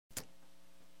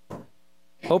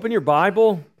Open your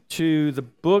Bible to the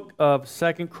book of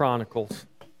 2 Chronicles.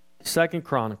 2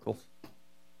 Chronicles.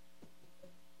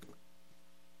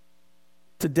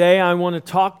 Today I want to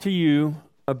talk to you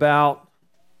about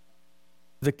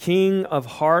the King of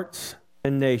hearts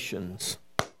and nations.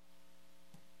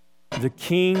 The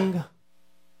King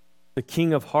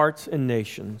of hearts and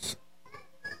nations.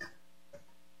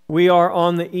 We are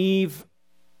on the eve,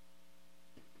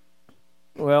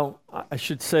 I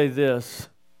should say this.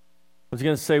 I was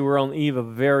going to say we're on the eve of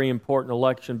a very important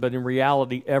election, but in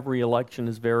reality, every election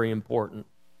is very important.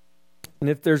 And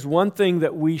if there's one thing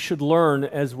that we should learn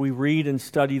as we read and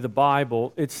study the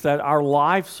Bible, it's that our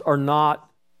lives are not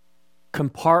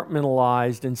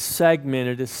compartmentalized and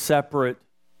segmented as separate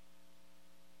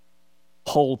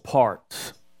whole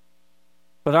parts.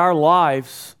 But our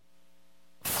lives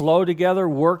flow together,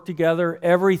 work together,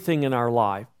 everything in our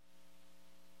life.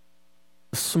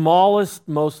 The smallest,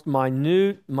 most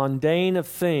minute, mundane of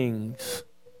things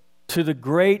to the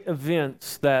great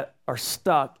events that are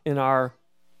stuck in our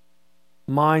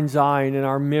mind's eye and in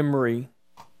our memory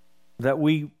that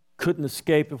we couldn't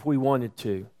escape if we wanted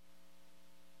to.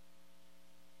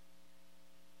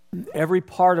 Every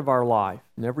part of our life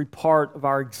and every part of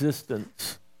our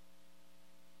existence,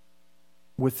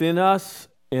 within us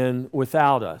and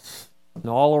without us, and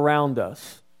all around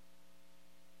us,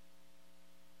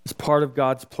 is part of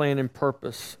God's plan and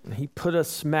purpose. And He put us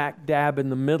smack dab in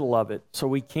the middle of it. So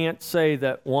we can't say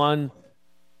that one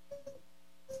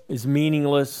is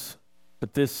meaningless,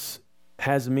 but this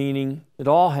has meaning. It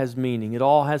all has meaning. It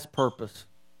all has purpose.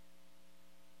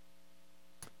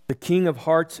 The King of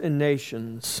hearts and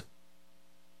nations.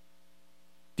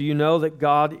 Do you know that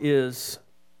God is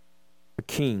a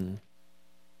king?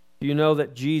 Do you know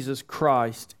that Jesus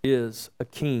Christ is a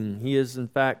king? He is in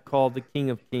fact called the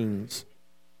King of Kings.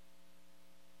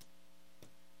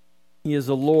 He is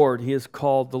a Lord. He is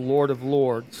called the Lord of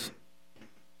Lords.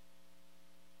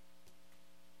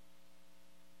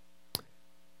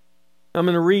 I'm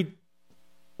going to read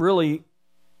really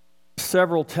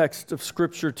several texts of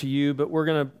Scripture to you, but we're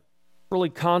going to really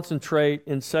concentrate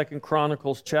in 2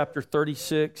 Chronicles chapter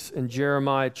 36 and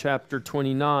Jeremiah chapter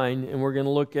 29, and we're going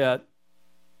to look at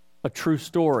a true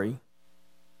story,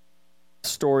 the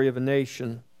story of a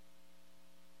nation.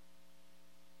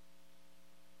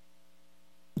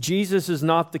 Jesus is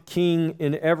not the king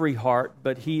in every heart,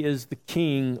 but He is the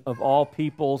King of all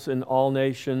peoples and all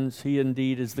nations. He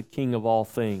indeed is the King of all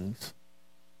things.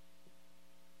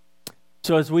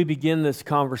 So as we begin this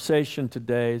conversation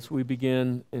today, as we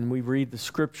begin and we read the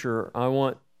Scripture, I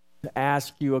want to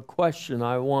ask you a question.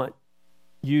 I want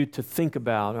you to think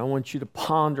about. I want you to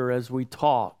ponder as we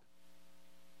talk.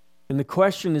 And the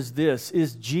question is this: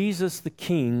 is Jesus the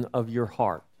King of your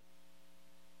heart?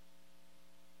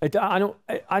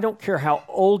 I don't care how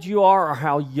old you are or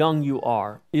how young you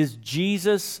are. Is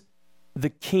Jesus the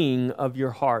King of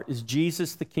your heart? Is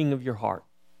Jesus the King of your heart?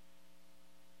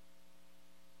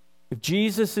 If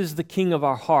Jesus is the King of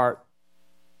our heart,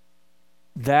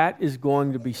 that is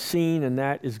going to be seen and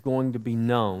that is going to be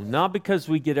known. Not because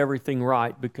we get everything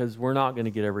right, because we're not going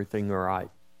to get everything right.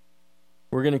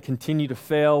 We're going to continue to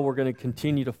fail. We're going to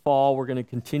continue to fall. We're going to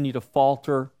continue to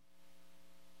falter.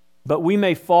 But we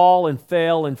may fall and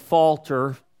fail and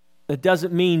falter. That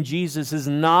doesn't mean Jesus is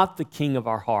not the King of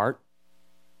our heart.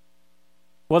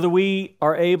 Whether we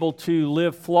are able to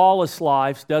live flawless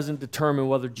lives doesn't determine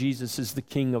whether Jesus is the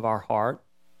King of our heart.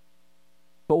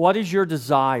 But what is your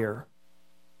desire?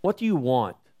 What do you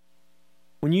want?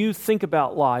 When you think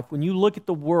about life, when you look at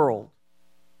the world,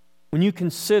 when you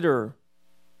consider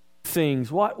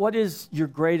things, what is your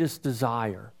greatest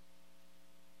desire?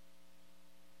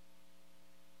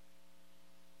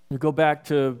 We go back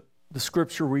to the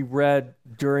Scripture we read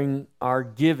during our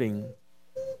giving.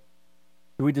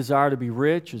 Do we desire to be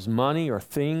rich? Is money or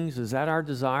things? Is that our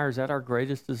desire? Is that our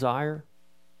greatest desire?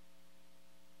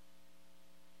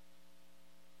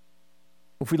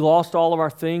 If we lost all of our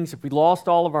things, if we lost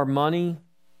all of our money,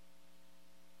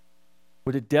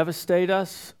 would it devastate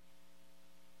us?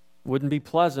 Wouldn't be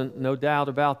pleasant, no doubt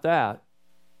about that.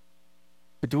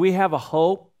 But do we have a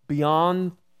hope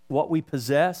beyond what we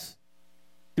possess?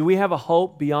 Do we have a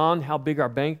hope beyond how big our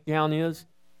bank account is?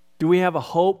 Do we have a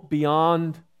hope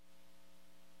beyond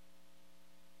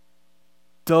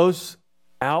those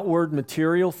outward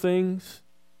material things?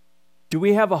 Do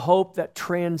we have a hope that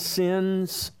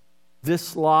transcends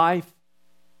this life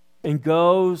and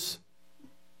goes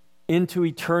into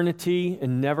eternity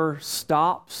and never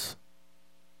stops?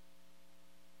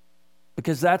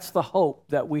 Because that's the hope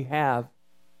that we have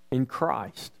in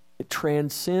Christ. It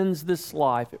transcends this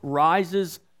life. It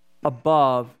rises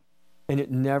above and it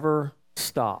never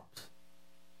stops.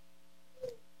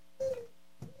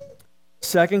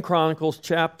 2 Chronicles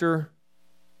chapter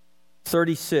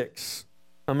 36.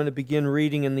 I'm going to begin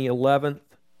reading in the 11th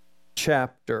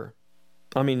chapter.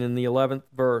 In the 11th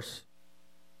verse.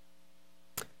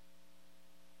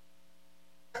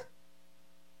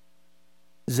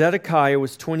 Zedekiah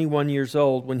was 21 years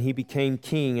old when he became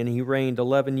king, and he reigned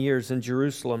 11 years in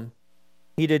Jerusalem.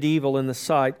 He did evil in the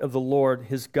sight of the Lord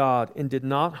his God, and did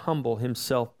not humble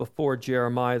himself before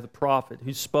Jeremiah the prophet,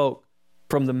 who spoke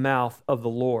from the mouth of the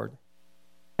Lord.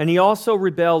 And he also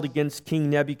rebelled against King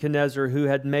Nebuchadnezzar, who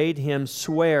had made him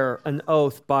swear an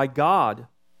oath by God.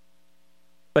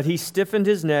 But he stiffened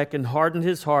his neck and hardened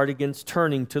his heart against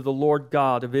turning to the Lord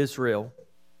God of Israel.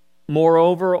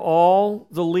 Moreover, all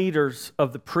the leaders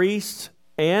of the priests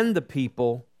and the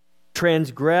people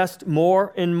transgressed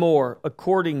more and more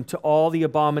according to all the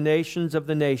abominations of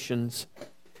the nations,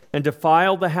 and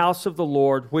defiled the house of the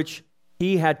Lord, which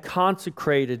he had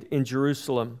consecrated in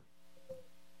Jerusalem.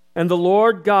 And the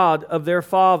Lord God of their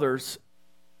fathers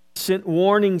sent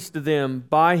warnings to them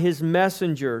by his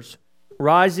messengers,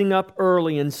 rising up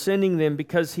early and sending them,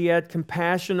 because he had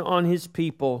compassion on his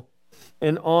people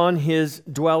and on his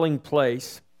dwelling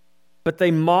place. But they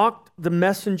mocked the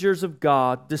messengers of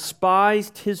God,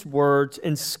 despised his words,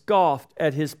 and scoffed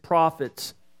at his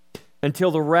prophets,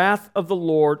 until the wrath of the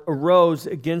Lord arose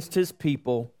against his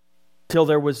people, till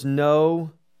there was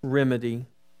no remedy.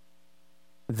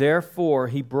 Therefore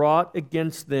he brought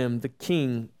against them the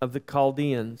king of the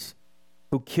Chaldeans,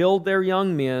 who killed their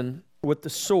young men with the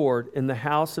sword in the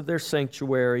house of their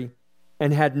sanctuary,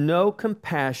 and had no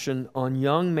compassion on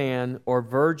young man or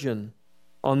virgin,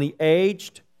 on the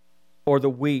aged or the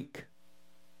weak.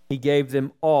 He gave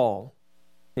them all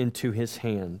into his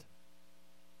hand.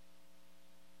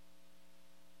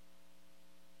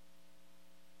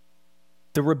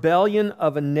 The rebellion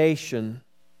of a nation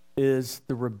is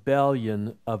the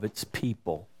rebellion of its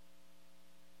people.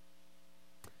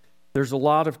 There's a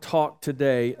lot of talk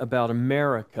today about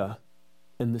America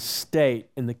and the state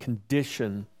and the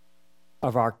condition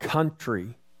of our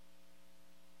country.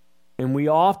 And we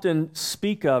often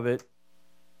speak of it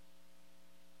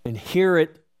and hear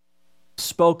it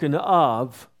spoken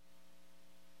of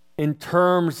in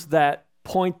terms that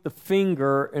point the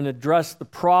finger and address the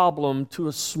problem to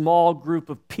a small group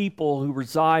of people who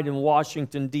reside in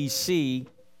Washington, D.C.,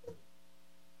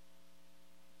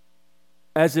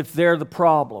 as if they're the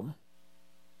problem.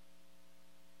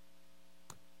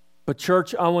 But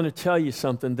church, I want to tell you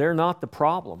something. They're not the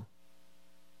problem.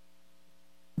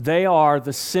 They are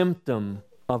the symptom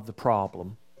of the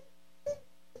problem.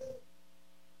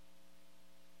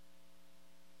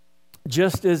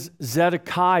 Just as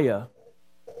Zedekiah,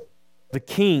 the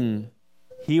king,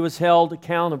 he was held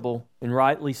accountable, and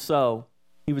rightly so.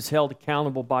 He was held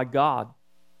accountable by God.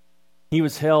 He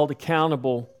was held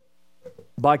accountable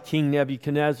by King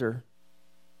Nebuchadnezzar.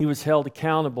 He was held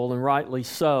accountable, and rightly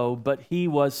so, but he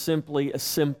was simply a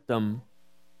symptom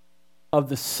of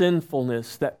the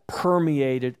sinfulness that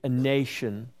permeated a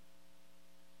nation.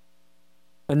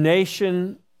 A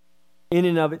nation in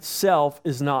and of itself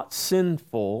is not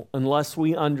sinful unless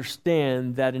we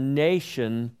understand that a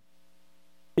nation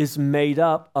is made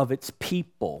up of its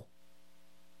people.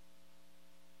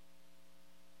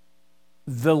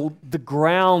 The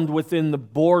ground within the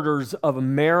borders of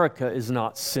America is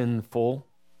not sinful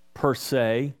per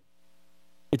se.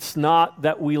 It's not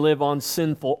that we live on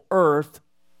sinful earth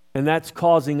and that's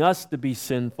causing us to be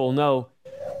sinful. No,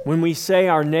 when we say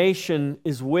our nation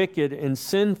is wicked and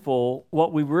sinful,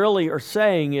 what we really are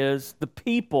saying is the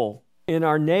people in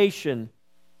our nation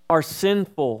are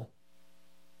sinful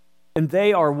and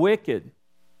they are wicked.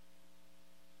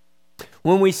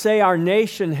 When we say our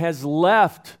nation has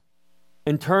left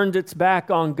and turned its back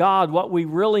on God, what we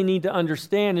really need to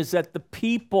understand is that the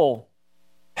people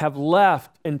have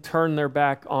left and turned their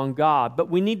back on God. But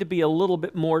we need to be a little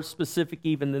bit more specific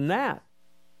even than that.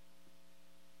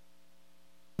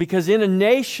 Because in a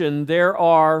nation, there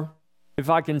are, if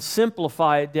I can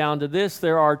simplify it down to this,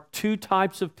 there are two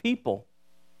types of people.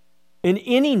 In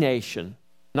any nation,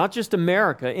 not just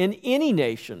America, in any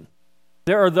nation,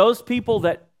 there are those people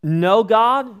that know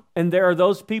God, and there are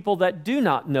those people that do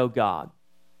not know God.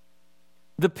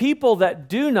 The people that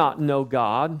do not know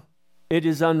God, it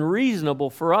is unreasonable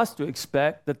for us to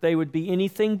expect that they would be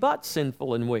anything but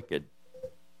sinful and wicked,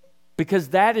 because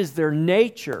that is their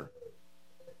nature.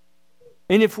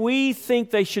 And if we think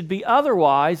they should be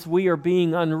otherwise, we are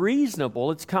being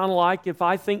unreasonable. It's kind of like if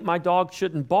I think my dog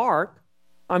shouldn't bark,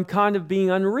 I'm kind of being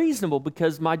unreasonable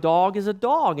because my dog is a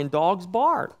dog and dogs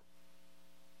bark.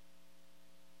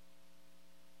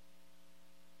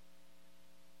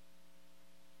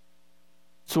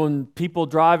 So when people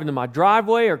drive into my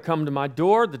driveway or come to my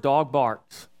door, the dog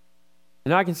barks.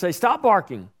 And I can say, stop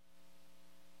barking.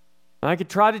 And I could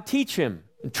try to teach him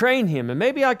and train him, and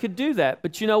maybe I could do that.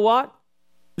 But you know what?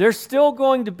 There's still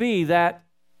going to be that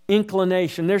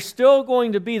inclination. There's still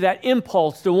going to be that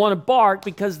impulse to want to bark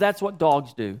because that's what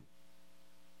dogs do.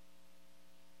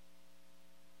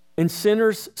 And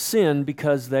sinners sin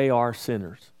because they are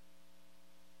sinners.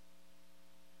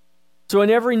 So in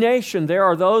every nation, there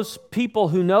are those people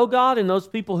who know God and those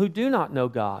people who do not know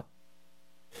God.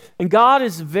 And God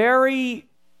is very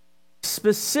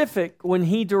specific when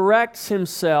He directs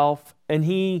Himself and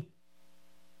He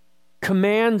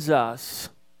commands us.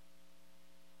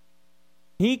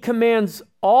 He commands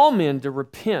all men to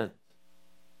repent.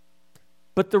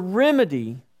 But the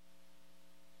remedy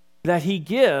that He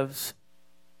gives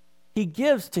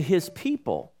to His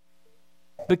people.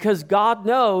 Because God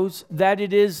knows that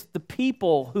it is the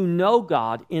people who know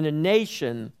God in a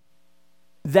nation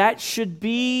that should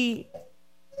be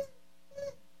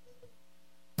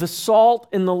the salt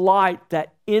and the light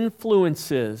that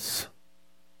influences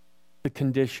the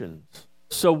conditions.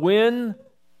 So when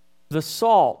the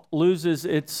salt loses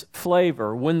its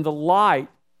flavor, when the light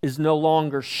is no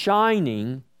longer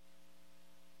shining,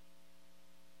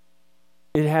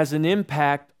 it has an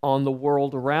impact on the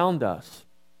world around us.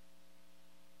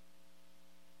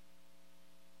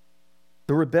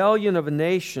 The rebellion of a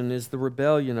nation is the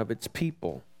rebellion of its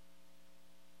people.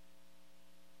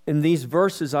 In these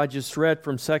verses I just read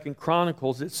from 2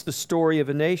 Chronicles, it's the story of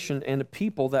a nation and a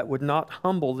people that would not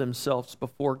humble themselves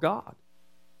before God.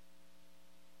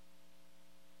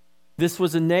 This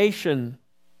was a nation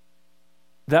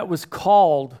that was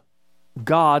called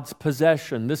God's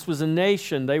possession. This was a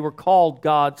nation, they were called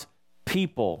God's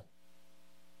people.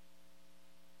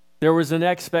 There was an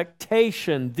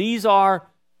expectation. These are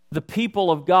the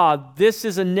people of God. This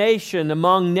is a nation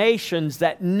among nations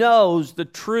that knows the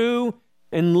true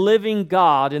and living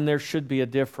God, and there should be a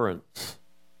difference.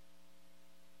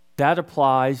 That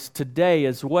applies today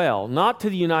as well, not to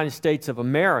the United States of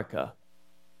America.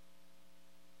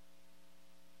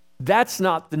 That's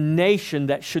not the nation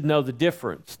that should know the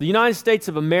difference. The United States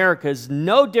of America is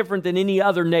no different than any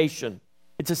other nation.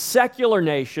 It's a secular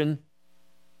nation.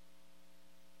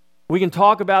 We can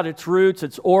talk about its roots,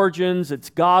 its origins, its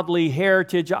godly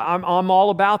heritage. I'm all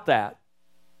about that.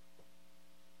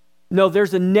 No,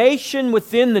 there's a nation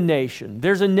within the nation.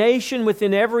 There's a nation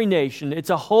within every nation. It's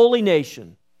a holy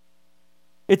nation.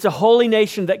 It's a holy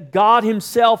nation that God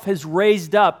Himself has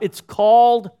raised up. It's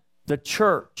called the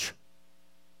church.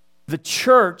 The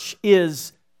church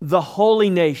is the holy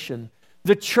nation.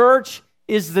 The church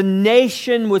is the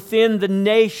nation within the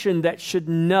nation that should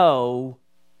know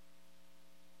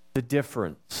the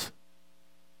difference.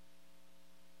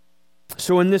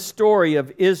 So in this story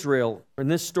of Israel, in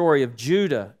this story of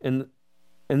Judah, and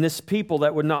this people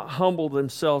that would not humble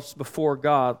themselves before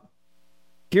God,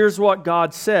 here's what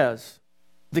God says.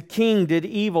 The king did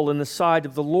evil in the sight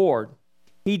of the Lord.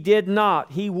 He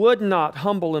would not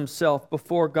humble himself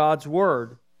before God's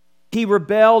word. He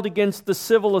rebelled against the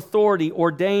civil authority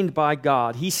ordained by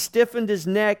God. He stiffened his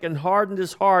neck and hardened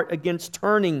his heart against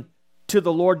turning to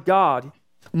the Lord God.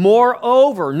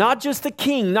 Moreover, not just the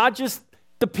king, not just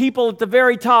the people at the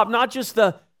very top, not just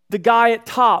the guy at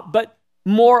top, but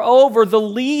moreover, the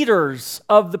leaders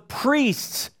of the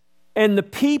priests and the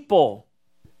people.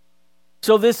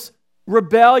 So this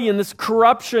rebellion, this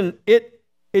corruption, it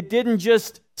didn't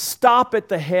just stop at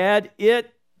the head,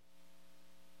 it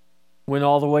went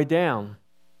all the way down.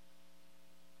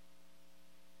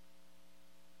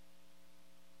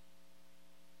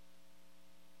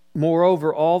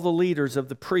 Moreover, all the leaders of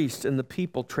the priests and the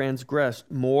people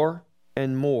transgressed more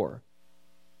and more.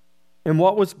 And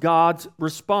what was God's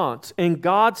response? And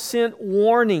God sent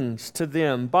warnings to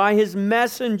them by His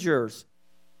messengers.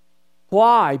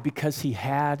 Why? Because He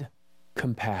had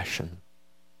compassion.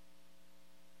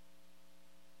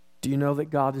 Do you know that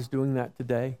God is doing that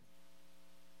today?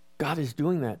 God is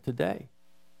doing that today.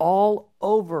 All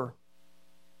over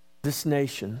this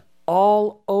nation,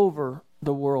 all over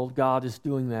the world, God is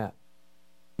doing that.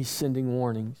 He's sending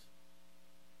warnings.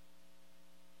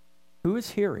 Who is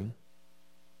hearing?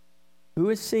 Who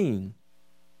is seeing?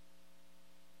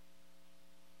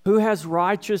 Who has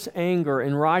righteous anger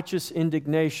and righteous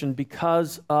indignation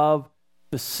because of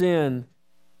the sin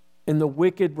and the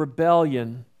wicked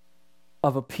rebellion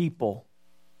of a people?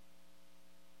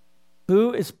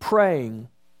 Who is praying?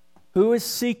 Who is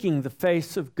seeking the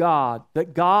face of God,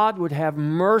 that God would have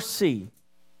mercy?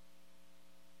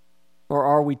 Or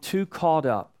are we too caught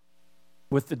up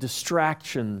with the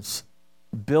distractions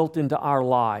built into our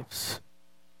lives?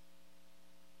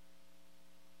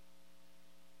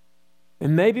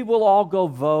 And maybe we'll all go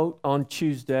vote on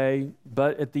Tuesday,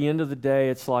 but at the end of the day,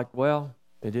 it's like, well,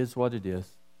 it is what it is.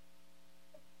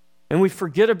 And we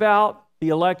forget about the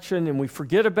election, and we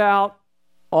forget about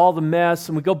all the mess,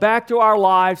 and we go back to our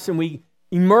lives, and we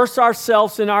immerse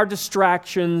ourselves in our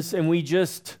distractions, and we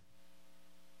just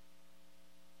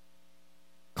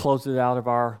close it out of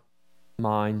our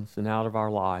minds and out of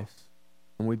our lives,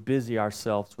 and we busy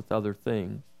ourselves with other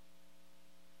things.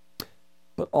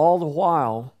 But all the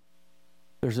while,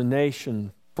 there's a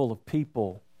nation full of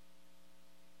people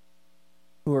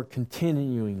who are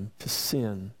continuing to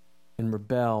sin and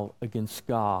rebel against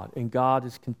God. And God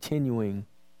is continuing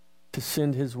to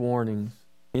send His warnings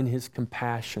in His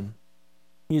compassion.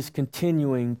 He is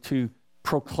continuing to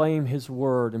proclaim His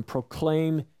word and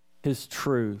proclaim His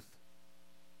truth,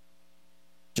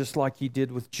 just like He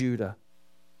did with Judah.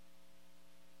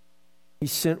 He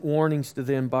sent warnings to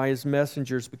them by His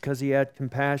messengers because He had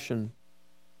compassion.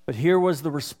 But here was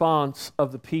the response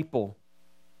of the people.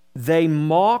 They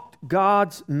mocked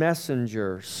God's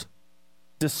messengers,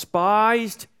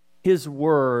 despised His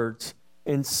words,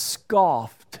 and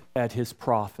scoffed at His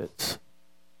prophets.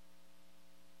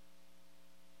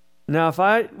 Now, if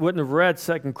I wouldn't have read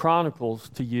 2 Chronicles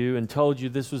to you and told you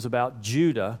this was about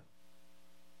Judah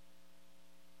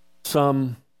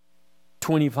some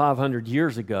 2,500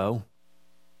 years ago,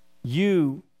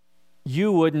 you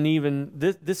wouldn't even,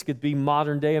 this could be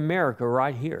modern day America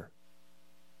right here.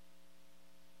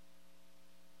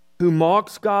 Who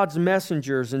mocks God's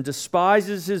messengers and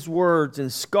despises His words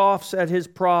and scoffs at His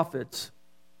prophets.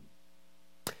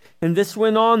 And this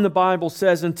went on, the Bible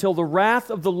says, until the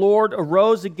wrath of the Lord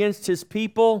arose against His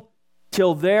people,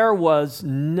 till there was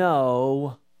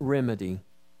no remedy.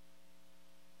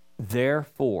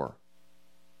 Therefore,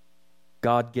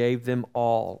 God gave them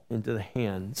all into the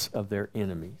hands of their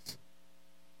enemies.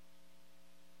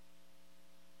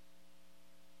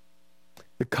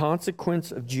 The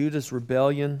consequence of Judah's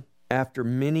rebellion, after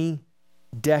many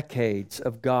decades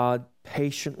of God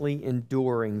patiently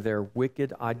enduring their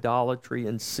wicked idolatry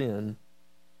and sin,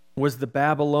 was the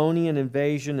Babylonian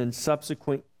invasion and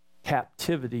subsequent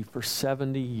captivity for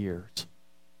 70 years.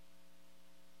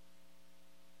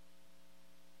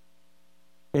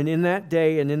 And in that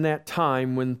day and in that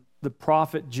time, when the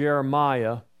prophet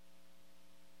Jeremiah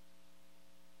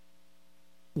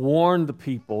warned the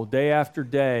people day after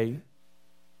day,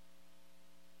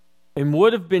 and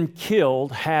would have been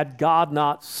killed had God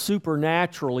not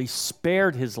supernaturally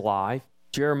spared his life.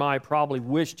 Jeremiah probably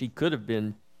wished he could have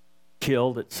been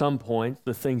killed at some point,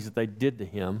 the things that they did to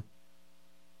him.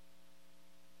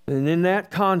 And in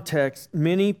that context,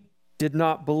 many did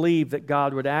not believe that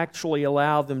God would actually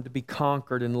allow them to be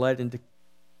conquered and led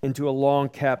into a long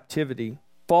captivity.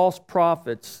 False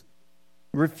prophets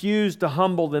refused to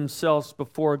humble themselves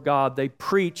before God. They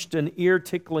preached an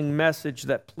ear-tickling message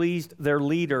that pleased their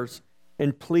leaders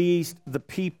and pleased the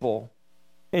people.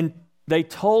 And they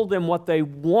told them what they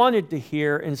wanted to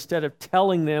hear instead of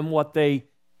telling them what they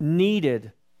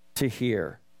needed to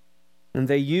hear. And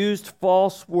they used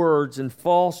false words and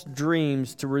false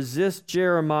dreams to resist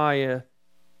Jeremiah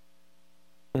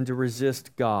and to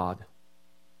resist God.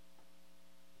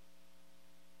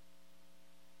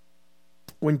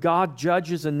 When God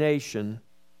judges a nation,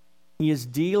 He is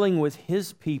dealing with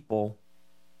His people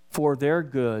for their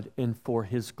good and for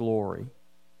His glory.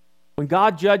 When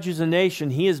God judges a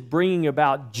nation, He is bringing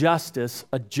about justice,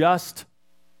 a just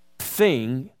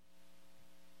thing.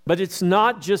 But it's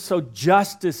not just so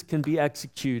justice can be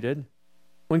executed.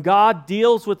 When God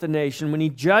deals with a nation, when He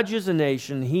judges a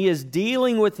nation, He is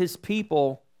dealing with His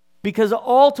people because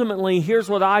ultimately, here's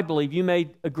what I believe. You may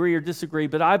agree or disagree,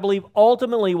 but I believe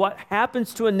ultimately what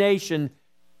happens to a nation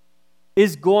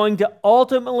is going to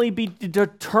ultimately be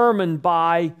determined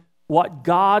by what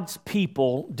God's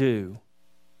people do.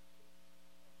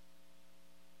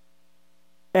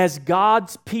 As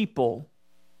God's people,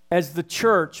 as the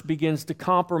church begins to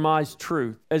compromise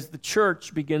truth, as the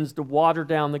church begins to water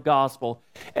down the gospel,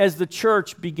 as the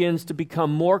church begins to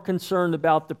become more concerned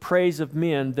about the praise of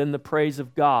men than the praise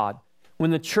of God,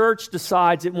 when the church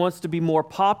decides it wants to be more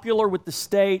popular with the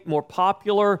state, more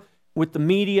popular with the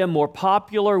media, more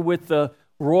popular with the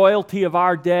royalty of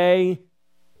our day,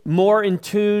 more in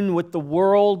tune with the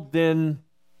world than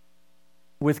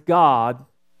with God,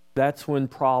 that's when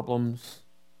problems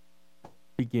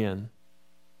begin.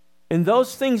 And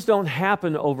those things don't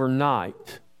happen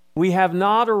overnight. We have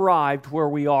not arrived where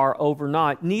we are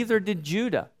overnight. Neither did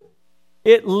Judah.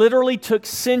 It literally took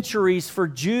centuries for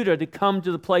Judah to come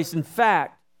to the place. In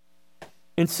fact,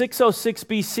 in 606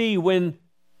 BC, when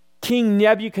King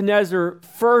Nebuchadnezzar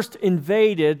first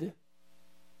invaded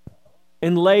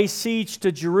and lay siege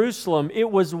to Jerusalem. It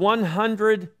was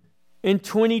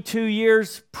 122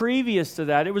 years previous to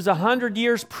that. It was 100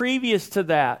 years previous to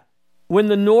that when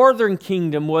the northern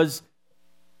kingdom was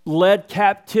led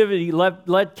away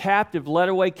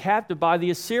captive by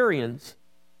the Assyrians.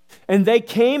 And they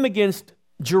came against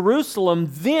Jerusalem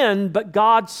then, but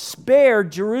God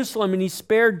spared Jerusalem and He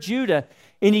spared Judah.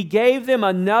 And He gave them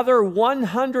another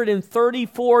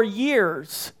 134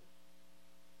 years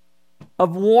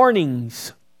of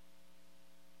warnings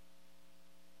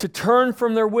to turn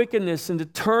from their wickedness and to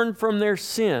turn from their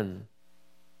sin.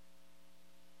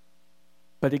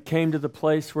 But it came to the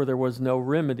place where there was no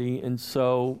remedy, and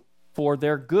so for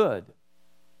their good,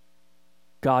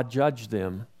 God judged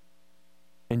them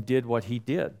and did what He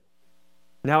did.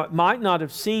 Now, it might not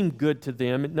have seemed good to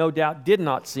them. It no doubt did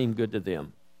not seem good to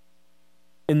them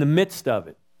in the midst of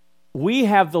it. We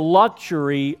have the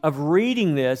luxury of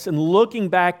reading this and looking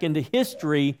back into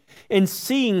history and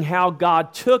seeing how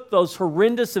God took those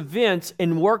horrendous events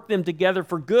and worked them together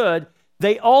for good.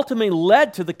 They ultimately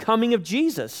led to the coming of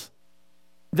Jesus.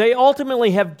 They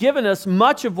ultimately have given us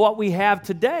much of what we have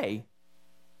today.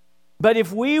 But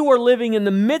if we were living in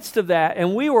the midst of that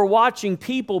and we were watching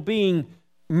people being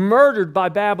murdered by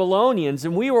Babylonians,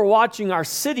 and we were watching our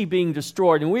city being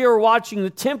destroyed, and we were watching the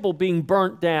temple being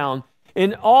burnt down,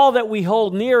 and all that we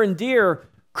hold near and dear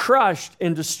crushed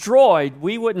and destroyed,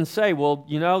 we wouldn't say, well,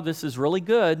 you know, this is really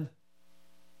good.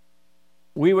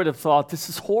 We would have thought, this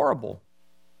is horrible.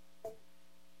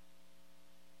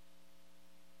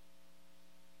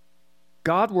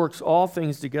 God works all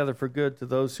things together for good to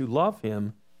those who love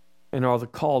Him and are the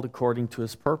called according to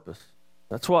His purpose.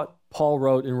 That's what Paul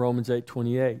wrote in Romans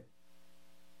 8:28.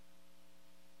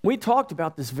 We talked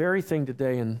about this very thing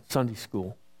today in Sunday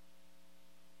school.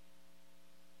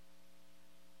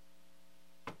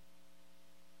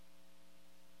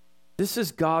 This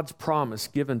is God's promise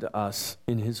given to us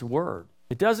in His Word.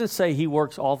 It doesn't say He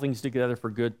works all things together for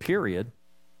good, period,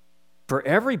 for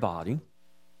everybody.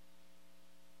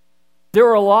 There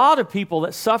were a lot of people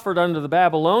that suffered under the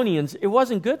Babylonians. It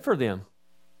wasn't good for them.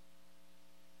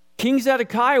 King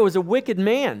Zedekiah was a wicked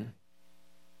man.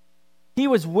 He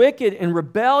was wicked and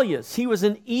rebellious. He was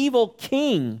an evil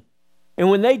king. And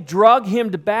when they drug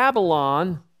him to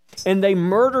Babylon and they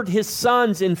murdered his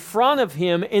sons in front of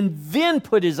him and then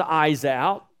put his eyes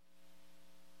out,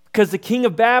 because the king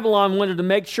of Babylon wanted to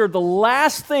make sure the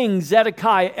last thing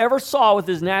Zedekiah ever saw with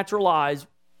his natural eyes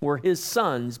were his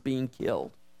sons being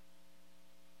killed.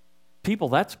 People,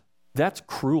 that's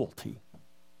cruelty.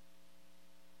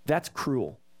 That's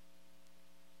cruel.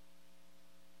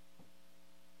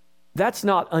 That's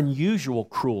not unusual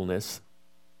cruelness.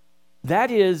 That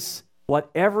is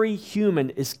what every human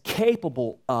is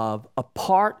capable of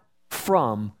apart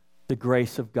from the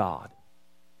grace of God.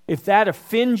 If that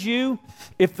offends you,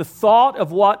 if the thought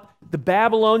of what the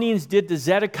Babylonians did to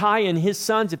Zedekiah and his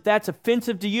sons, if that's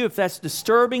offensive to you, if that's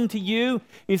disturbing to you,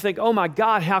 you think, oh my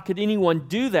God, how could anyone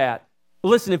do that?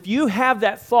 Listen, if you have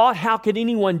that thought, how could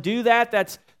anyone do that?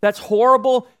 That's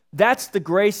horrible. That's the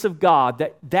grace of God.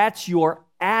 That's your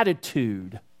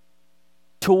attitude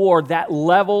toward that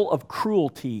level of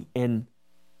cruelty and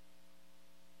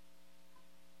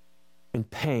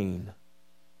pain.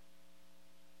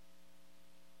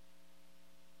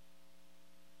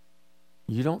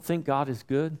 You don't think God is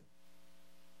good?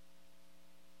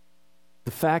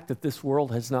 The fact that this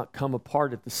world has not come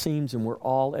apart at the seams and we're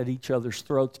all at each other's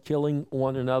throats killing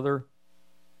one another,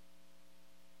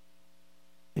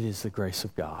 it is the grace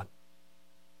of God.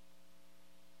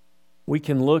 We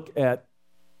can look at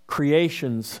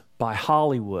creations by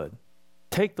Hollywood.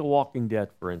 Take The Walking Dead,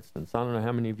 for instance. I don't know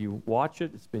how many of you watch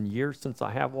it. It's been years since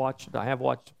I have watched it. I have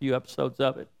watched a few episodes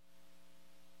of it.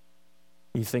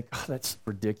 You think, oh, that's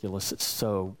ridiculous. It's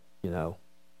so,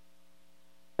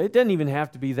 It doesn't even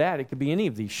have to be that. It could be any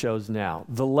of these shows now.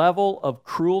 The level of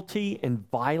cruelty and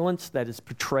violence that is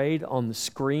portrayed on the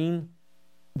screen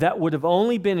that would have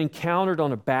only been encountered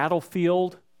on a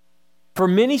battlefield. For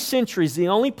many centuries, the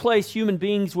only place human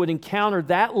beings would encounter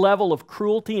that level of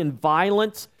cruelty and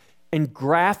violence and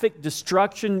graphic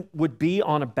destruction would be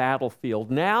on a battlefield.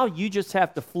 Now you just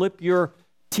have to flip your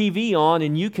TV on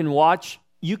and you can watch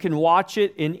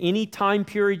it in any time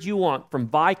period you want, from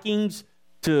Vikings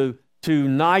to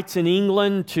knights in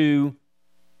England to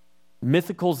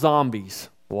mythical zombies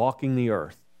walking the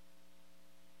earth.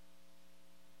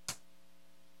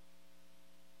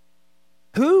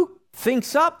 Who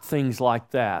thinks up things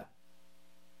like that?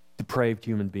 Depraved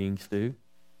human beings do.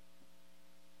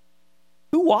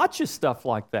 Who watches stuff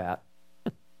like that?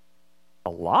 A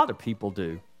lot of people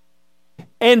do.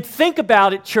 And think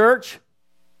about it, church.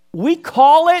 We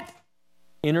call it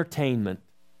entertainment.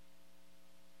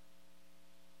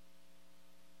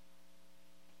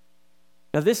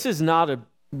 Now, this is not a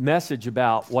message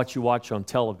about what you watch on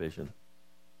television.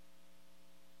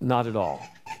 Not at all.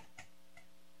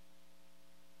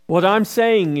 What I'm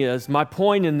saying is, my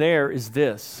point in there is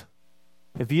this.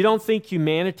 If you don't think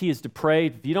humanity is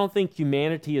depraved, if you don't think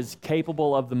humanity is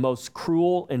capable of the most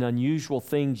cruel and unusual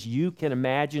things you can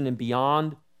imagine and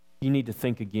beyond, you need to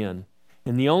think again.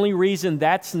 And the only reason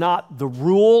that's not the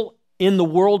rule in the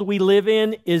world we live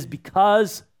in is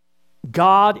because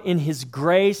God, in His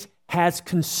grace, has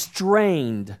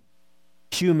constrained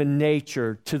human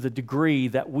nature to the degree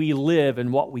that we live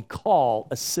in what we call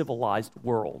a civilized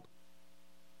world.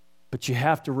 But you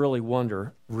have to really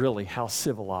wonder, really, how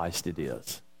civilized it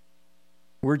is.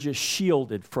 We're just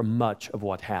shielded from much of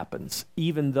what happens,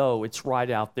 even though it's right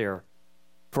out there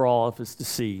for all of us to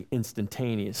see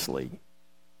instantaneously.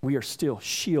 We are still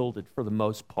shielded, for the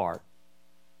most part,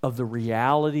 of the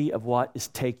reality of what is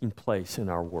taking place in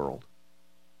our world.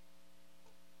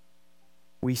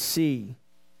 We see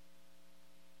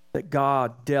that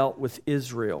God dealt with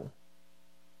Israel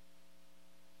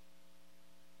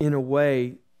in a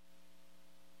way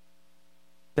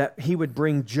that He would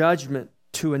bring judgment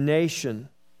to a nation,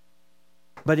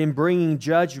 but in bringing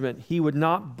judgment, He would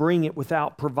not bring it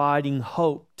without providing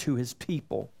hope to His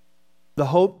people. The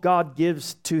hope God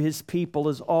gives to His people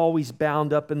is always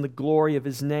bound up in the glory of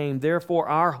His name. Therefore,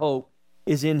 our hope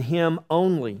is in Him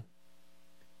only.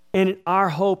 And our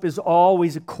hope is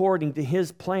always according to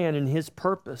His plan and His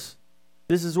purpose.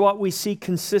 This is what we see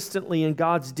consistently in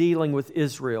God's dealing with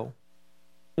Israel.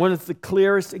 One of the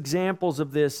clearest examples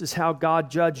of this is how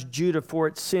God judged Judah for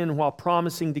its sin while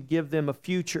promising to give them a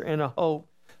future and a hope.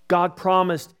 God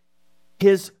promised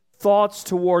His thoughts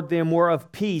toward them were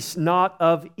of peace, not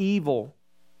of evil.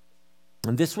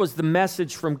 And this was the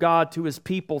message from God to His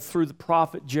people through the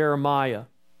prophet Jeremiah.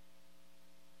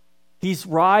 He's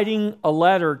writing a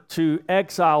letter to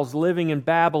exiles living in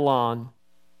Babylon.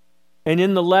 And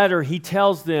in the letter, he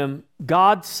tells them,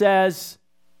 God says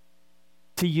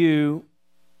to you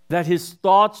that His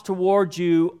thoughts toward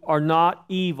you are not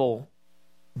evil,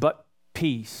 but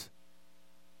peace.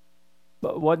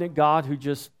 But wasn't it God who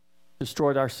just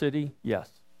destroyed our city?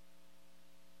 Yes.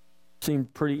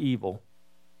 Seemed pretty evil.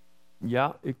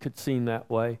 Yeah, it could seem that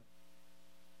way.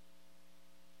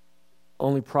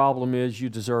 Only problem is you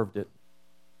deserved it.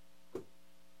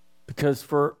 Because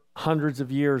for hundreds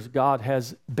of years, God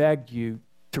has begged you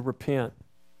to repent,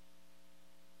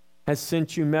 has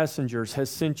sent you messengers,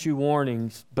 has sent you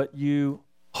warnings, but you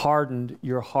hardened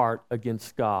your heart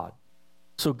against God.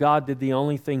 So God did the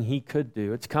only thing He could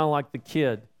do. It's kind of like the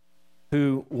kid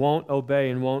who won't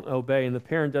obey, and the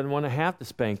parent doesn't want to have to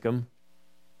spank them,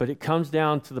 but it comes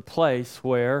down to the place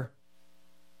where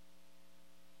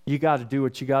you got to do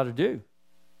what you got to do.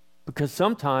 Because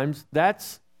sometimes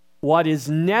that's what is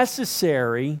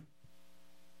necessary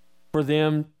for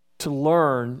them to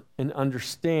learn and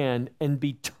understand and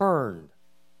be turned.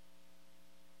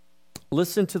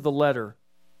 Listen to the letter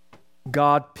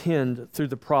God penned through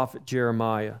the prophet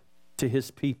Jeremiah to His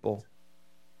people.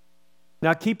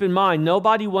 Now keep in mind,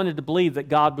 nobody wanted to believe that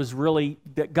God really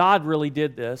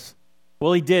did this.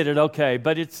 Well, He did it, okay,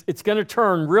 but it's going to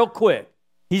turn real quick.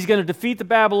 He's going to defeat the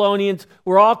Babylonians.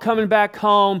 We're all coming back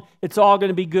home. It's all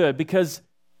going to be good, because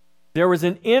there was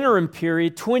an interim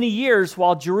period, 20 years,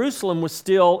 while Jerusalem was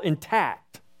still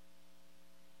intact.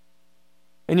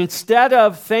 And instead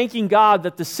of thanking God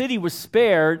that the city was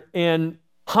spared and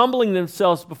humbling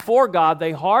themselves before God,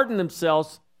 they hardened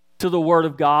themselves to the Word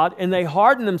of God, and they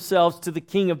hardened themselves to the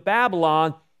king of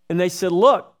Babylon, and they said,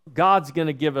 look, God's going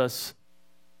to give us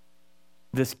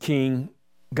this king.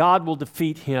 God will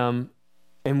defeat him,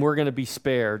 and we're going to be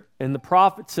spared. And the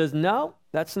prophet says, no,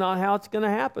 that's not how it's going to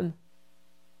happen.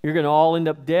 You're going to all end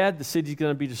up dead. The city's going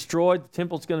to be destroyed. The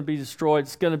temple's going to be destroyed.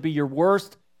 It's going to be your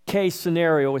worst case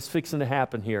scenario is fixing to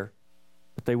happen here.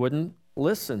 But they wouldn't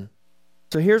listen.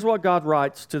 So here's what God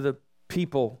writes to the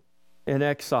people in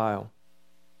exile.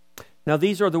 Now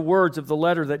these are the words of the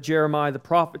letter that Jeremiah the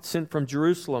prophet sent from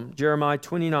Jerusalem. Jeremiah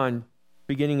 29,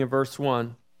 beginning in verse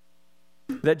 1.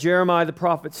 That Jeremiah the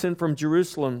prophet sent from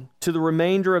Jerusalem to the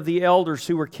remainder of the elders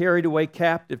who were carried away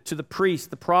captive, to the priests,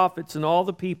 the prophets, and all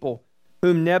the people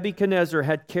whom Nebuchadnezzar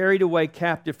had carried away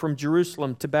captive from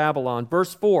Jerusalem to Babylon.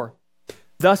 Verse 4,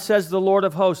 thus says the Lord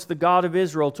of hosts, the God of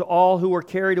Israel, to all who were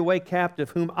carried away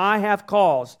captive, whom I have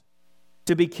caused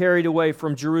to be carried away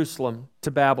from Jerusalem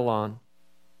to Babylon.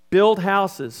 Build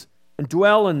houses and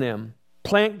dwell in them,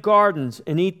 Plant gardens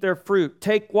and eat their fruit.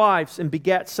 Take wives and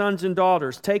beget sons and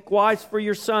daughters. Take wives for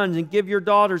your sons and give your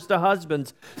daughters to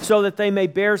husbands, so that they may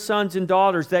bear sons and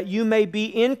daughters, that you may be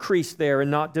increased there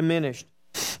and not diminished.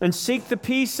 And seek the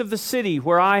peace of the city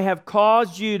where I have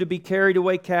caused you to be carried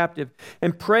away captive,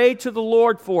 and pray to the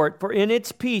Lord for it, for in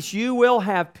its peace you will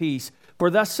have peace. For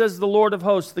thus says the Lord of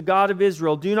hosts, the God of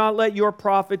Israel, do not let your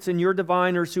prophets and your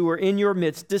diviners who are in your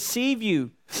midst deceive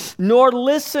you, nor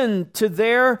listen to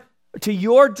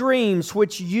your dreams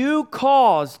which you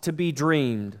cause to be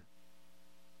dreamed.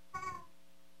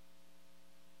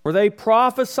 For they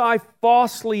prophesy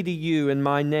falsely to you in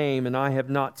my name, and I have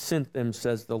not sent them,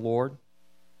 says the Lord.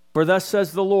 For thus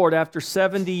says the Lord, after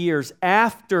 70 years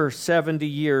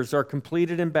are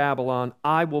completed in Babylon,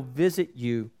 I will visit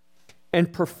you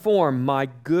and perform my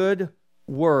good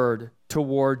word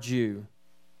towards you,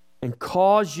 and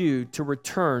cause you to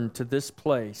return to this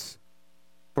place.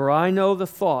 For I know the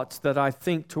thoughts that I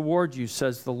think toward you,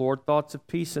 says the Lord, thoughts of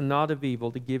peace and not of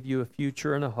evil, to give you a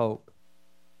future and a hope.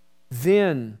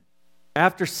 Then,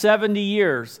 after 70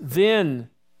 years, then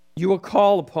you will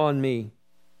call upon me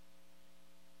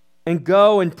and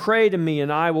go and pray to me,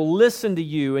 and I will listen to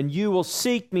you, and you will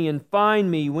seek me and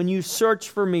find me when you search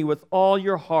for me with all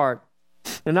your heart.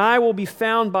 And I will be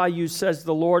found by you, says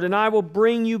the Lord, and I will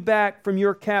bring you back from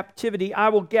your captivity. I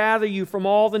will gather you from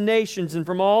all the nations and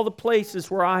from all the places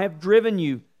where I have driven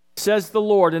you, says the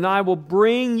Lord, and I will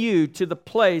bring you to the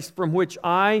place from which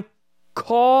I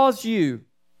cause you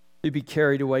to be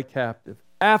carried away captive.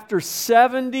 After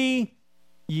 70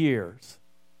 years.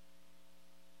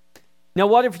 Now,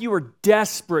 what if you were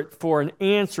desperate for an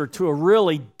answer to a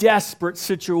really desperate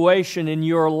situation in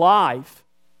your life?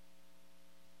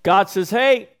 God says,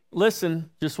 hey, listen,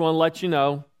 just want to let you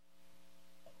know,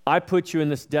 I put you in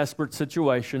this desperate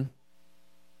situation.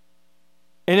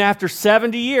 And after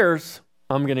 70 years,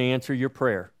 I'm going to answer your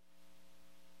prayer.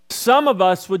 Some of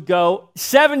us would go,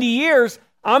 70 years?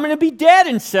 I'm going to be dead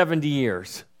in 70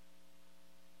 years.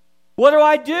 What do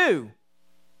I do?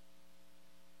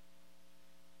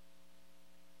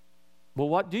 Well,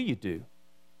 what do? You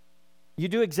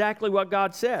do exactly what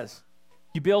God says.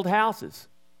 You build houses.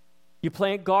 You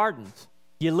plant gardens.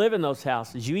 You live in those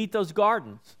houses. You eat those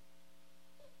gardens.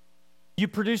 You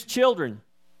produce children.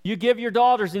 You give your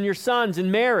daughters and your sons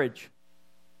in marriage.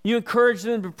 You encourage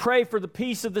them to pray for the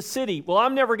peace of the city. Well,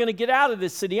 I'm never going to get out of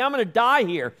this city. I'm going to die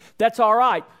here. That's all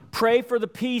right. Pray for the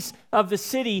peace of the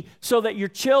city so that your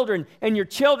children and your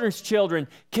children's children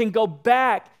can go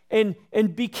back and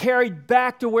be carried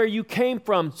back to where you came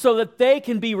from, so that they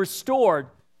can be restored.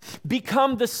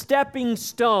 Become the stepping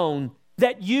stone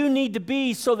that you need to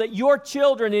be, so that your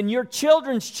children and your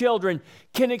children's children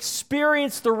can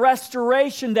experience the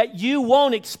restoration that you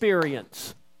won't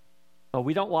experience. Oh,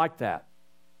 we don't like that.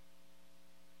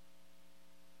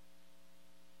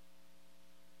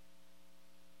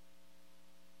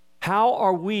 How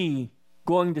are we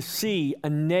going to see a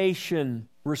nation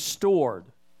restored?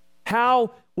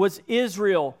 How was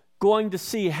Israel going to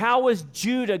see? How was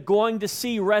Judah going to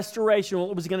see restoration?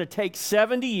 Well, it was going to take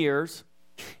 70 years.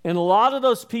 And a lot of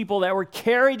those people that were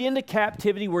carried into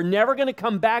captivity were never going to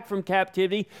come back from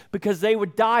captivity because they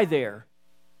would die there.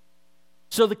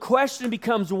 So the question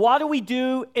becomes, what do we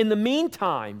do in the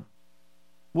meantime?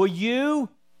 Will you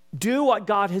do what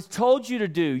God has told you to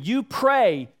do? You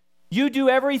pray. You do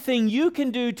everything you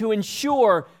can do to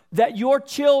ensure that your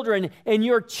children and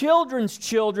your children's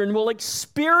children will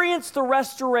experience the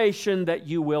restoration that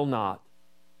you will not.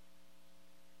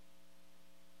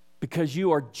 Because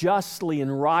you are justly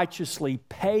and righteously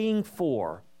paying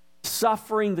for,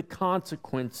 suffering the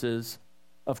consequences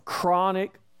of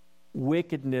chronic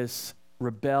wickedness,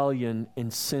 rebellion,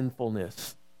 and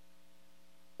sinfulness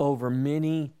over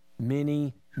many,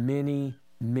 many, many,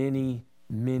 many,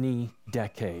 many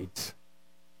decades.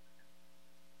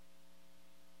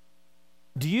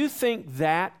 Do you think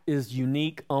that is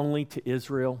unique only to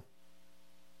Israel?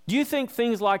 Do you think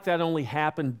things like that only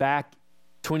happened back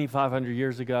 2,500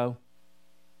 years ago?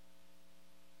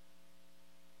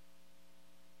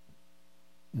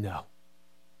 No.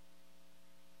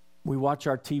 We watch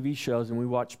our TV shows and we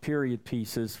watch period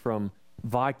pieces from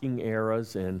Viking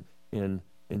eras and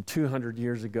 200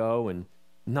 years ago and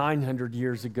 900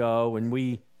 years ago, and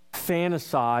we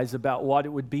fantasize about what it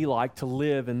would be like to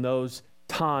live in those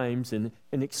times and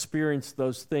experience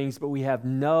those things, but we have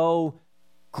no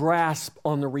grasp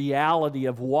on the reality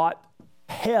of what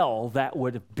hell that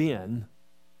would have been.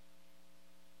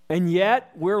 And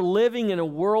yet, we're living in a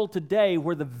world today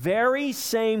where the very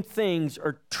same things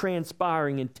are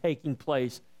transpiring and taking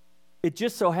place. It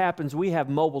just so happens we have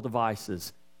mobile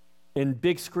devices. in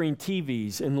big screen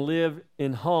TVs and live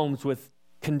in homes with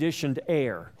conditioned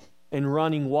air and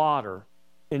running water,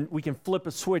 and we can flip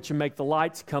a switch and make the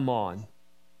lights come on.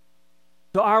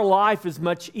 So our life is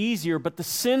much easier, but the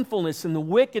sinfulness and the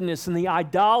wickedness and the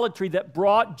idolatry that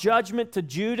brought judgment to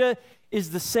Judah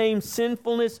is the same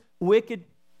sinfulness,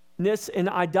 wickedness, and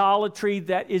idolatry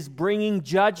that is bringing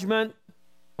judgment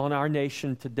on our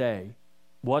nation today.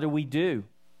 What do?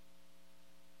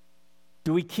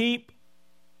 Do we keep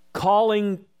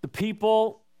calling the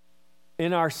people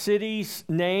in our cities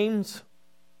names?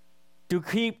 Do we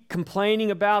keep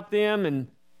complaining about them and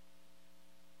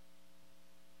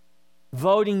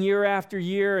voting year after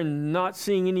year and not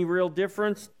seeing any real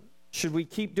difference? Should we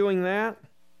keep doing that?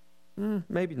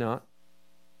 Maybe not.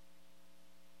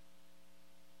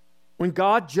 When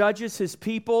God judges his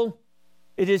people,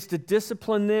 it is to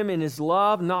discipline them in his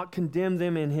love, not condemn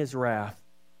them in his wrath.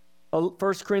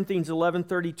 1 Corinthians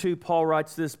 11:32, Paul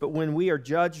writes this, "But when we are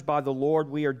judged by the Lord,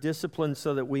 we are disciplined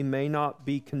so that we may not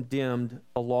be condemned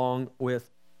along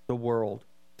with the world."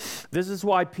 This is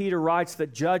why Peter writes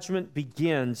that judgment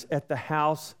begins at the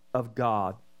house of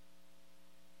God.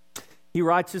 He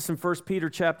writes this in 1 Peter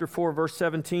chapter 4, verse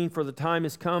 17, "For the time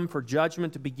has come for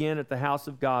judgment to begin at the house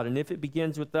of God. And if it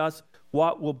begins with us,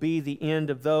 what will be the end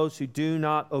of those who do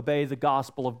not obey the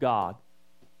gospel of God?"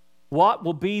 What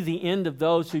will be the end of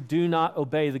those who do not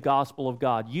obey the gospel of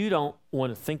God? You don't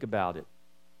want to think about it.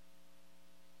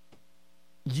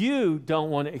 You don't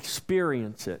want to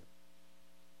experience it.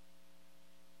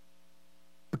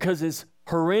 Because as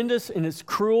horrendous and as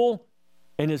cruel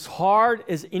and as hard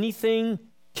as anything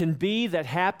can be that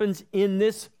happens in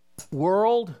this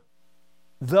world,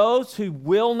 those who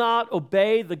will not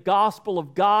obey the gospel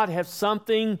of God have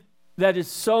something that is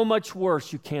so much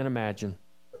worse you can't imagine.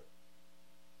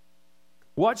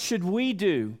 What should we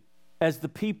do as the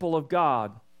people of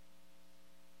God?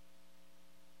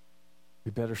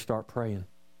 We better start praying.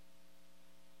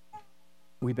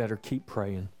 We better keep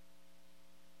praying.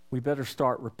 We better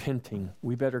start repenting.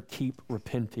 We better keep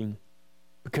repenting,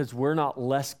 because we're not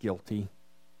less guilty.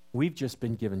 We've just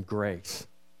been given grace.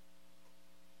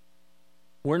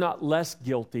 We're not less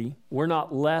guilty. We're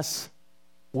not less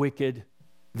wicked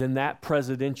than that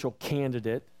presidential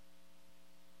candidate.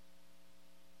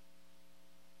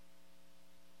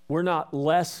 We're not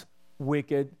less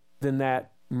wicked than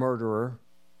that murderer.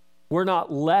 We're not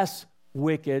less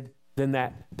wicked than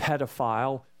that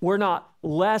pedophile. We're not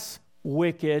less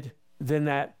wicked than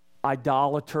that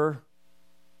idolater.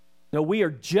 No, we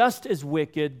are just as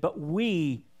wicked, but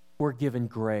we were given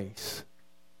grace.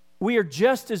 We are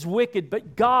just as wicked,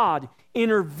 but God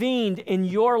intervened in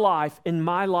your life, in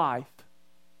my life,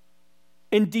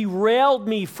 and derailed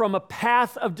me from a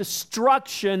path of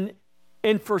destruction,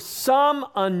 and for some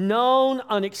unknown,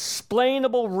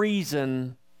 unexplainable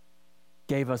reason,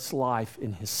 gave us life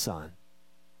in his Son.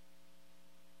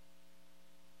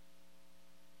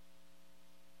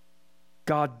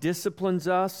 God disciplines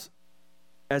us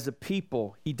as a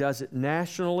people. He does it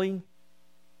nationally.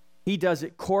 He does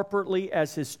it corporately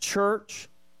as his church.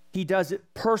 He does it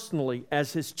personally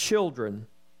as his children,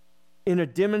 in a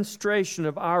demonstration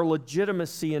of our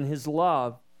legitimacy in his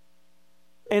love,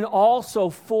 and also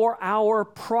for our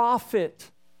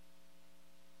profit.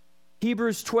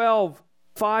 Hebrews 12,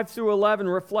 5 through 11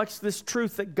 reflects this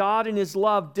truth, that God in his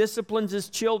love disciplines his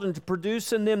children to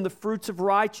produce in them the fruits of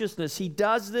righteousness. He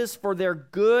does this for their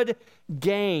good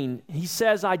gain. He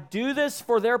says, I do this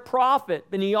for their profit,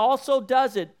 and he also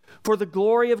does it for the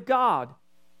glory of God.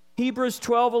 Hebrews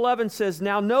 12:11 says,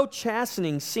 now no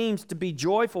chastening seems to be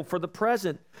joyful for the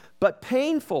present, but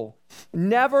painful.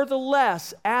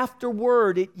 Nevertheless,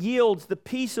 afterward it yields the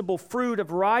peaceable fruit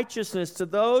of righteousness to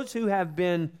those who have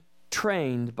been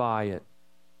trained by it.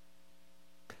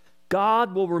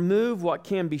 God will remove what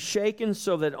can be shaken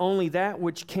so that only that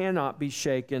which cannot be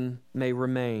shaken may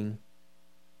remain.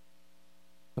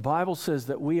 The Bible says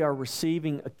that we are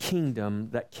receiving a kingdom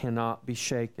that cannot be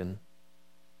shaken.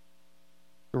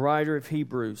 The writer of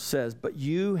Hebrews says, but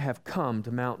you have come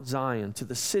to Mount Zion, to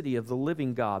the city of the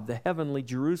living God, the heavenly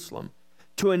Jerusalem,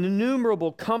 to an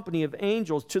innumerable company of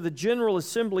angels, to the general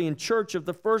assembly and church of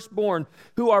the firstborn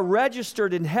who are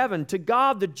registered in heaven, to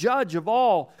God the judge of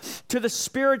all, to the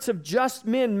spirits of just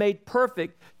men made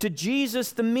perfect, to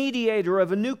Jesus the mediator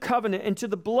of a new covenant, and to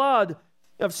the blood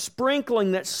of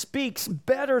sprinkling that speaks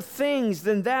better things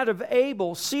than that of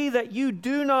Abel. See that you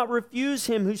do not refuse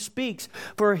him who speaks,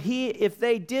 for if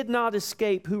they did not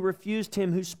escape who refused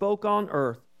him who spoke on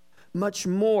earth, much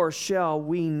more shall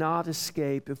we not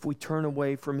escape if we turn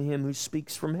away from him who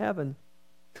speaks from heaven,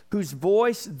 whose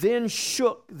voice then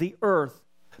shook the earth.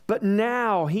 But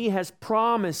now he has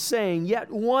promised, saying, yet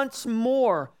once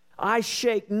more I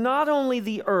shake not only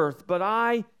the earth, but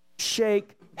I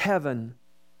shake heaven.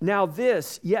 Now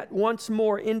this, yet once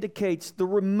more, indicates the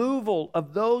removal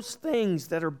of those things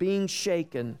that are being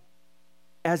shaken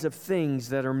as of things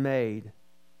that are made,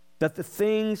 that the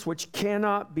things which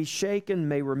cannot be shaken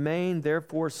may remain.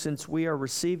 Therefore, since we are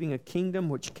receiving a kingdom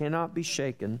which cannot be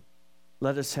shaken,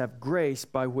 let us have grace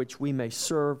by which we may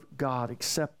serve God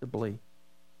acceptably,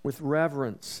 with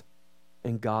reverence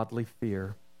and godly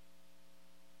fear.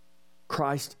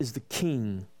 Christ is the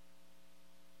King,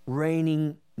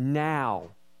 reigning now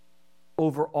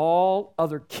over all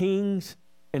other kings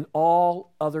and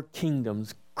all other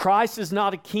kingdoms. Christ is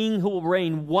not a king who will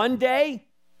reign one day.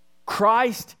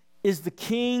 Christ is the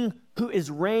King who is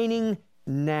reigning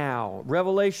now.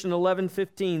 Revelation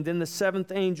 11:15, then the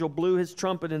seventh angel blew his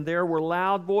trumpet, and there were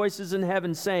loud voices in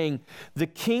heaven saying, the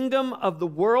kingdom of the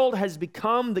world has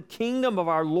become the kingdom of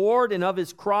our Lord and of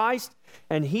his Christ,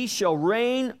 and he shall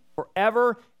reign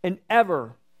forever and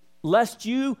ever. Lest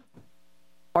you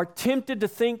are tempted to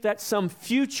think that some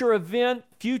future event,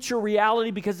 future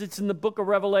reality, because it's in the book of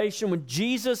Revelation, when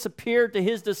Jesus appeared to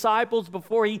his disciples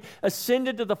before he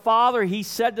ascended to the Father, he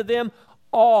said to them,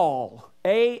 all,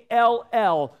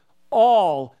 A-L-L,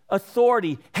 all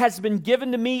authority has been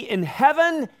given to me in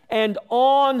heaven and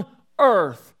on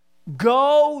earth.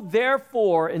 Go,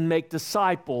 therefore, and make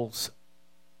disciples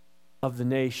of the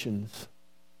nations.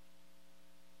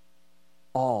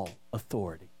 All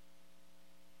authority.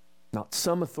 Not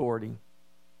some authority,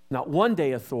 not one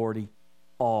day authority.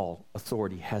 All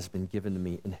authority has been given to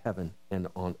me in heaven and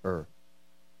on earth.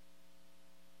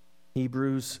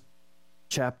 Hebrews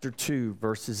chapter 2,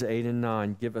 verses 8 and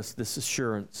 9 give us this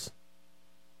assurance.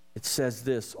 It says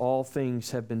this, all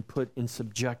things have been put in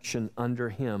subjection under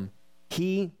him.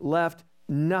 He left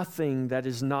nothing that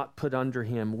is not put under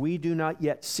him. We do not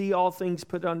yet see all things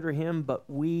put under him, but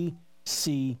we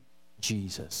see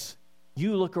Jesus.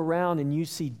 You look around and you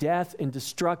see death and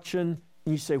destruction,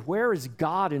 and you say, where is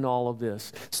God in all of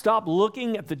this? Stop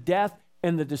looking at the death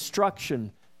and the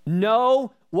destruction.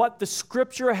 Know what the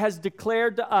Scripture has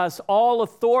declared to us. All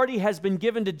authority has been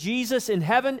given to Jesus in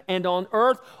heaven and on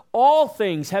earth. All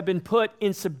things have been put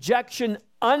in subjection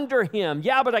under him.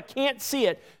 Yeah, but I can't see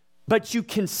it. But you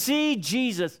can see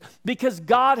Jesus because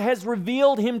God has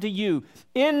revealed him to you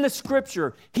in the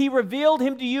Scripture. He revealed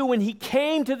him to you when he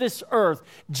came to this earth.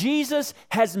 Jesus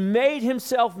has made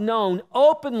himself known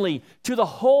openly to the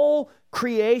whole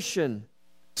creation.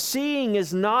 Seeing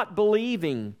is not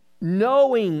believing.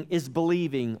 Knowing is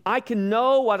believing. I can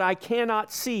know what I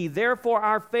cannot see. Therefore,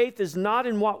 our faith is not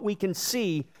in what we can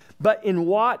see, but in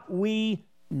what we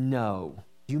know.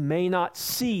 You may not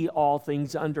see all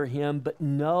things under him, but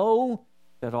know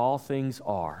that all things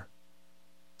are.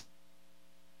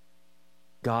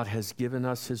 God has given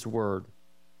us his word,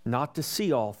 not to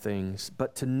see all things,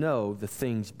 but to know the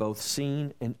things both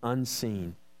seen and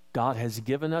unseen. God has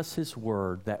given us his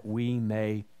word that we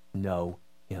may know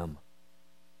him.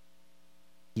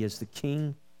 He is the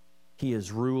King. He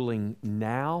is ruling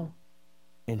now,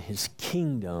 and his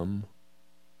kingdom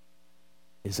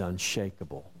is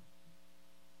unshakable.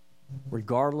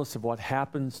 Regardless of what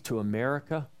happens to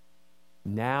America,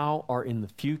 now or in the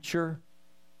future,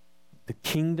 the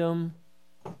kingdom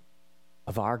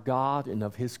of our God and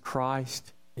of his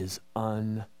Christ is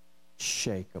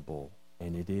unshakable,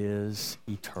 and it is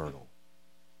eternal.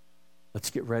 Let's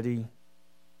get ready.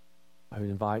 I would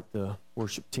invite the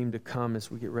worship team to come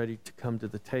as we get ready to come to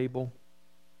the table.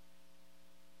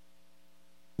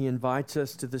 He invites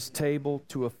us to this table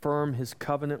to affirm his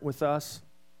covenant with us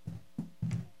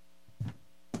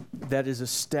that is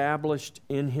established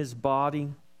in his body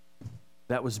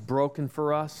that was broken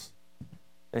for us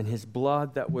and his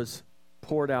blood that was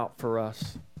poured out for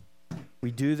us.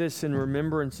 We do this in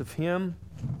remembrance of him,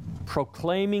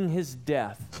 proclaiming his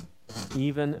death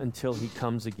even until he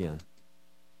comes again.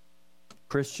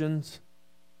 Christians,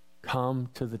 come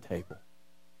to the table.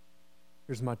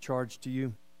 Here's my charge to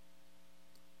you.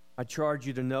 I charge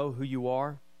you to know who you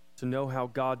are, to know how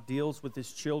God deals with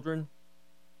his children,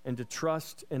 and to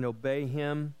trust and obey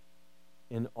him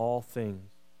in all things.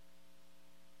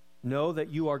 Know that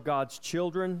you are God's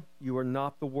children. You are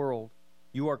not the world.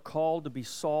 You are called to be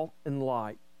salt and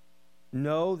light.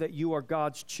 Know that you are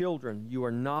God's children. You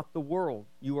are not the world.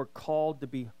 You are called to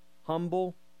be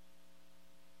humble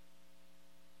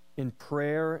in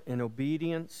prayer and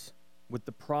obedience, with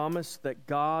the promise that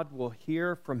God will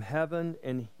hear from heaven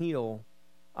and heal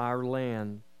our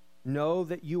land. Know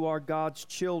that you are God's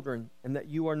children and that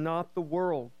you are not the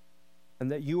world, and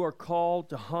that you are called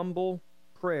to humble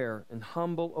prayer and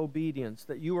humble obedience,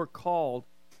 that you are called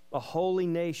a holy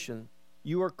nation.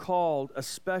 You are called a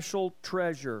special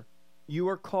treasure. You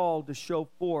are called to show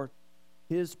forth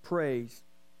His praise.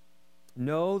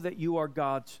 Know that you are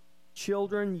God's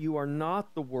children. You are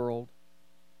not the world,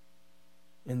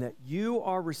 and that you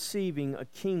are receiving a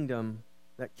kingdom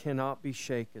that cannot be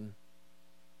shaken.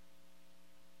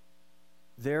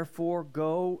 Therefore,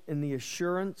 go in the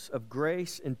assurance of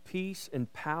grace and peace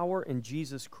and power in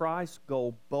Jesus Christ.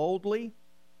 Go boldly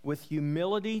with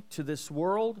humility to this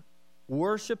world.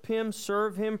 Worship Him,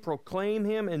 serve Him, proclaim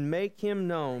Him, and make Him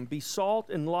known. Be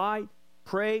salt and light.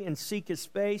 Pray and seek His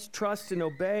face. Trust and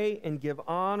obey, and give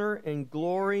honor and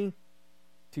glory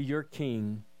to your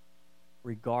King,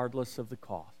 regardless of the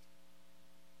cost.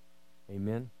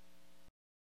 Amen.